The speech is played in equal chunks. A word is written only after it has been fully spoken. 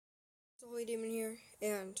The Holy Demon here,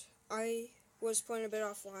 and I was playing a bit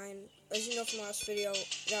offline. As you know from last video,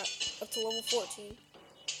 got up to level 14,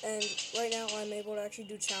 and right now I'm able to actually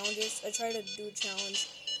do challenges. I tried to do a challenge.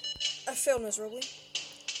 I failed miserably,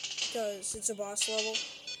 because it's a boss level.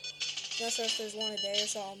 Not sure if there's one a day or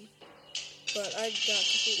something, but I got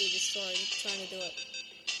completely destroyed trying to do it.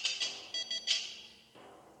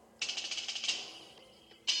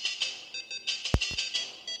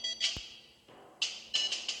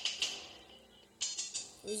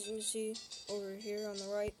 As you can see over here on the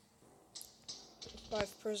right,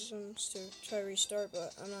 5 prisms to try to restart,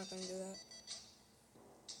 but I'm not going to do that.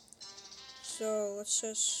 So let's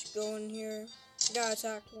just go in here. Got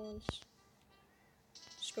attacked once.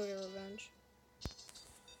 Let's go get revenge.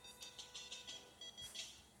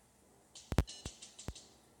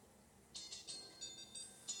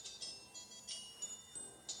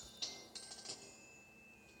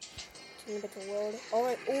 Taking a bit to load.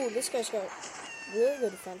 Alright, ooh, this guy's got really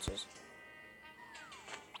good defenses.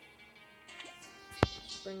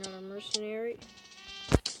 Let's bring out our mercenary.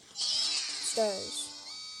 This guy's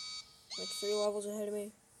like 3 levels ahead of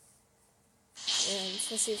me. And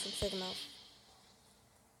let's see if we can take him out.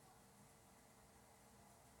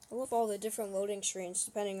 I love all the different loading screens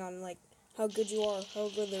depending on like how good you are, how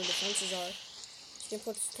good their defenses are. You can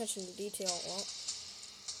put attention to detail a lot.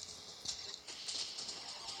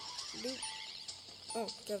 Boop. Oh,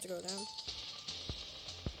 you have to go down.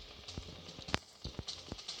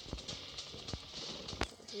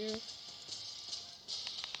 Over here.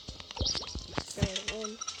 Guy at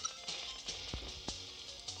 1.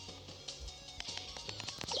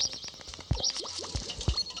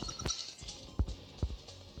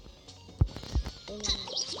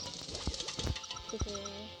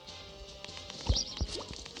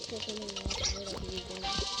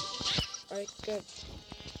 Alright, good.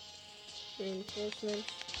 Reinforcements.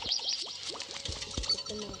 Put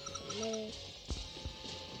them out some more.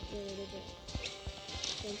 Get rid of it.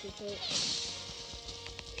 Sentry turret.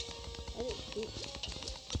 I didn't shoot.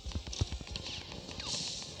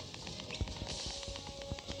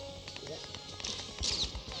 Yeah.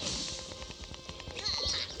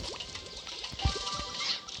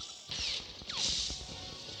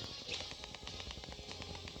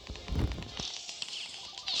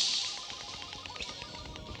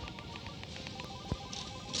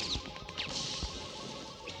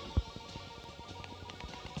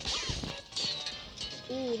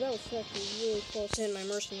 Ooh, that was actually really close to hitting my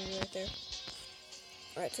mercenary right there.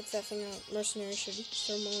 Alright, took that thing out. Mercenary should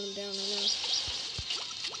start mowing him down right now.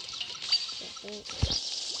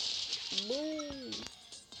 Boom!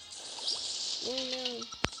 Mow him down.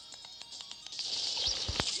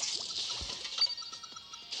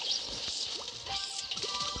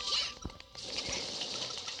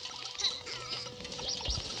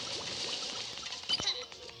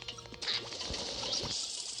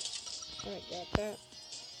 Alright, got that.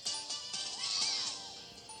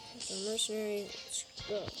 So mercenary, let's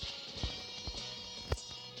go.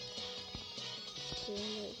 Go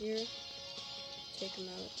right here. Take him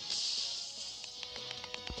out.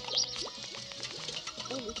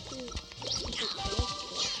 Oh,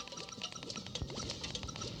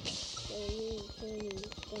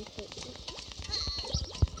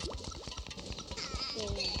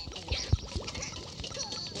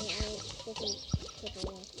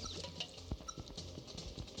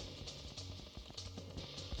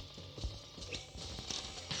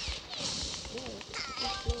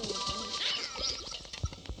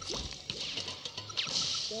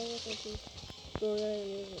 this is go there and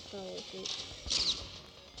use a power shoot.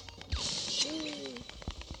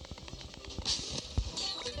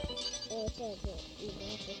 Oh, I thought that.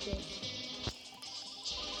 That's okay.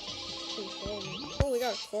 Oh, we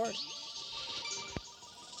got a card.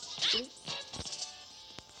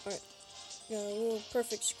 Alright. Got a little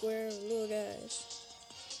perfect square of little guys.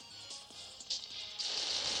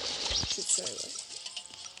 Shoot sideways.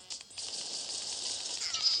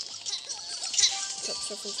 Cut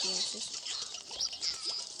suffering from axis.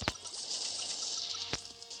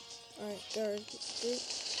 Alright, guard.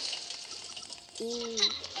 Ooh.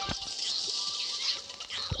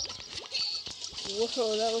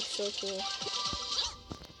 Whoa, that looks so cool.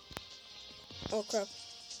 Oh crap.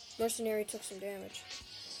 Mercenary took some damage.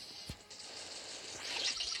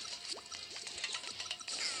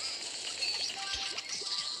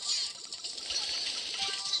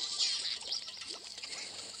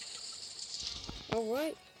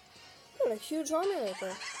 Alright. What a huge army right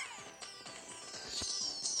there.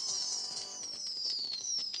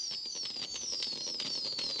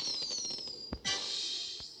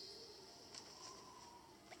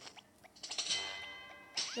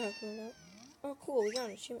 Knocking it out. Oh, cool, we got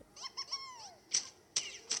an achievement.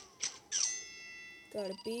 Got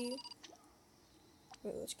a B.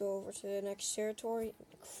 Wait, let's go over to the next territory and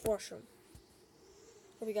crush them.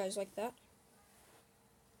 Hope you guys like that.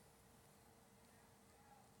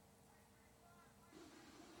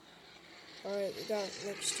 Alright, we got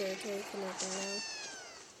next territory coming up right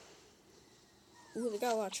now. Ooh, they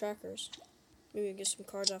got a lot of trackers. Maybe we can get some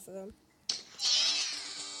cards off of them.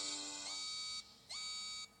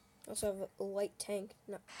 Also have a light tank,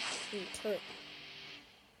 not a turret.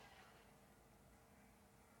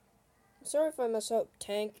 I'm sorry if I mess up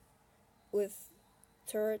tank with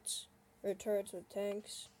turrets, or turrets with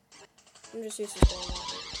tanks. I'm just used to saying that.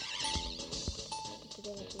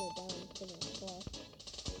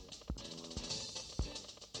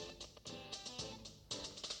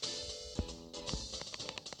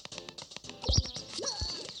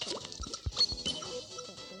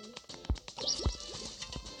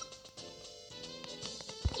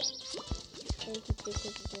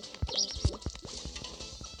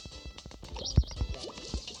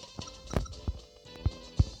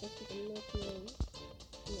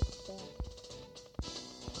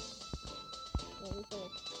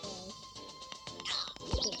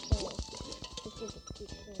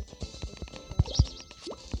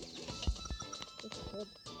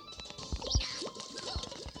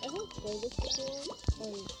 I have played this before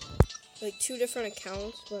on like 2 different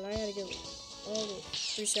accounts, but I had to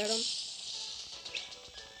reset them.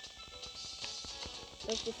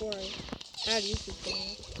 That's before I had YouTube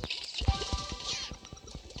channel.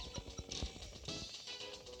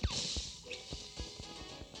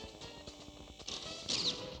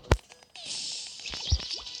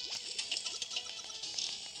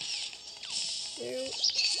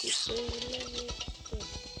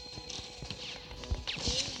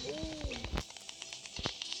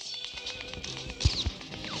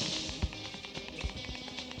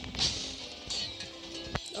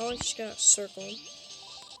 Oh, I just got circled.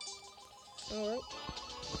 Alright.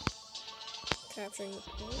 Capturing the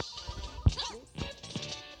point.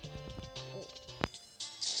 Oh.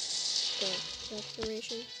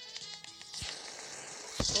 Transformation.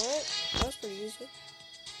 Alright, that was pretty easy.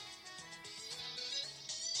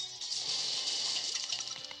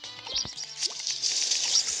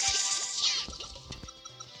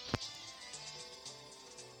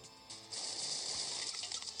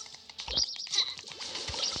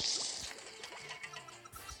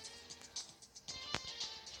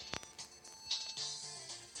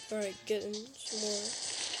 Alright, getting some more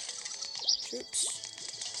troops.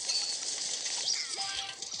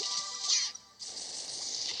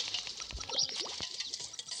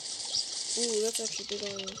 Ooh, that's actually good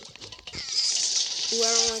on me. Ooh, I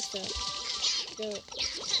don't like that. Got it.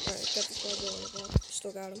 Alright, got the squad going as well.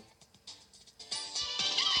 Still got him.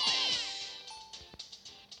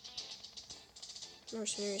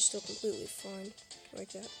 Mercenary is still completely fine.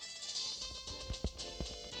 Like that.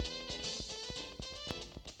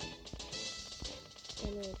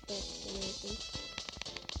 And then that's amazing.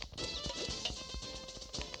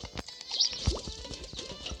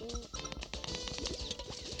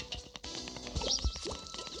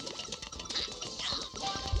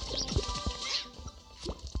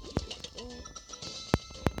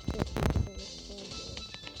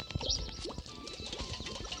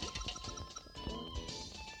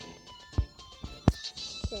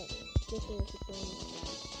 Whoa,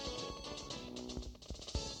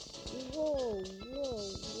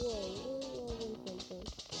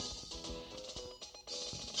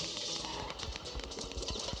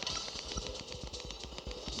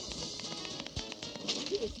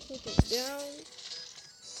 just took it down.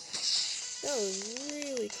 That was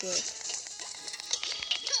really quick.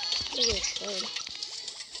 Look at this card.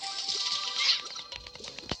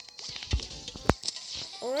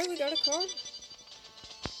 Alright, we got a card.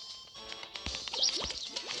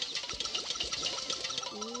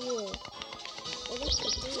 Whoa. Oh, that's so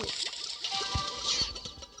great.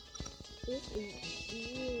 This is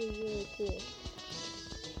really cool.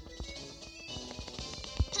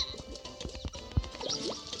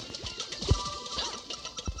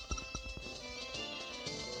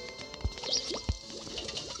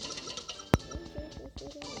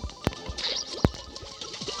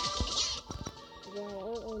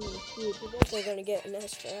 We're definitely gonna get an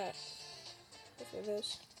S for that. For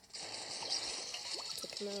this.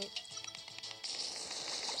 Took him out.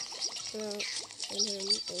 Took him out. And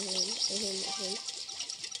him.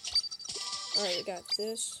 Alright, we got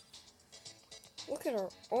this. Look at our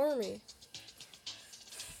army.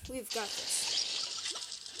 We've got this.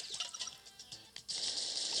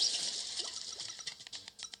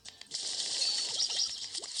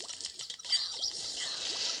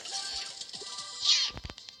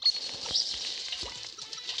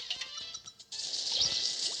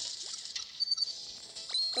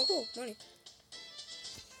 Oh, cool, money.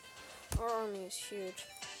 Our army is huge.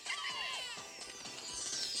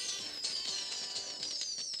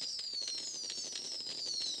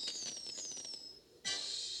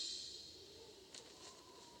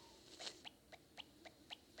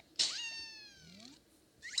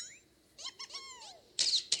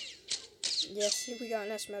 Yes, we got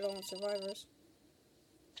an S medal on survivors.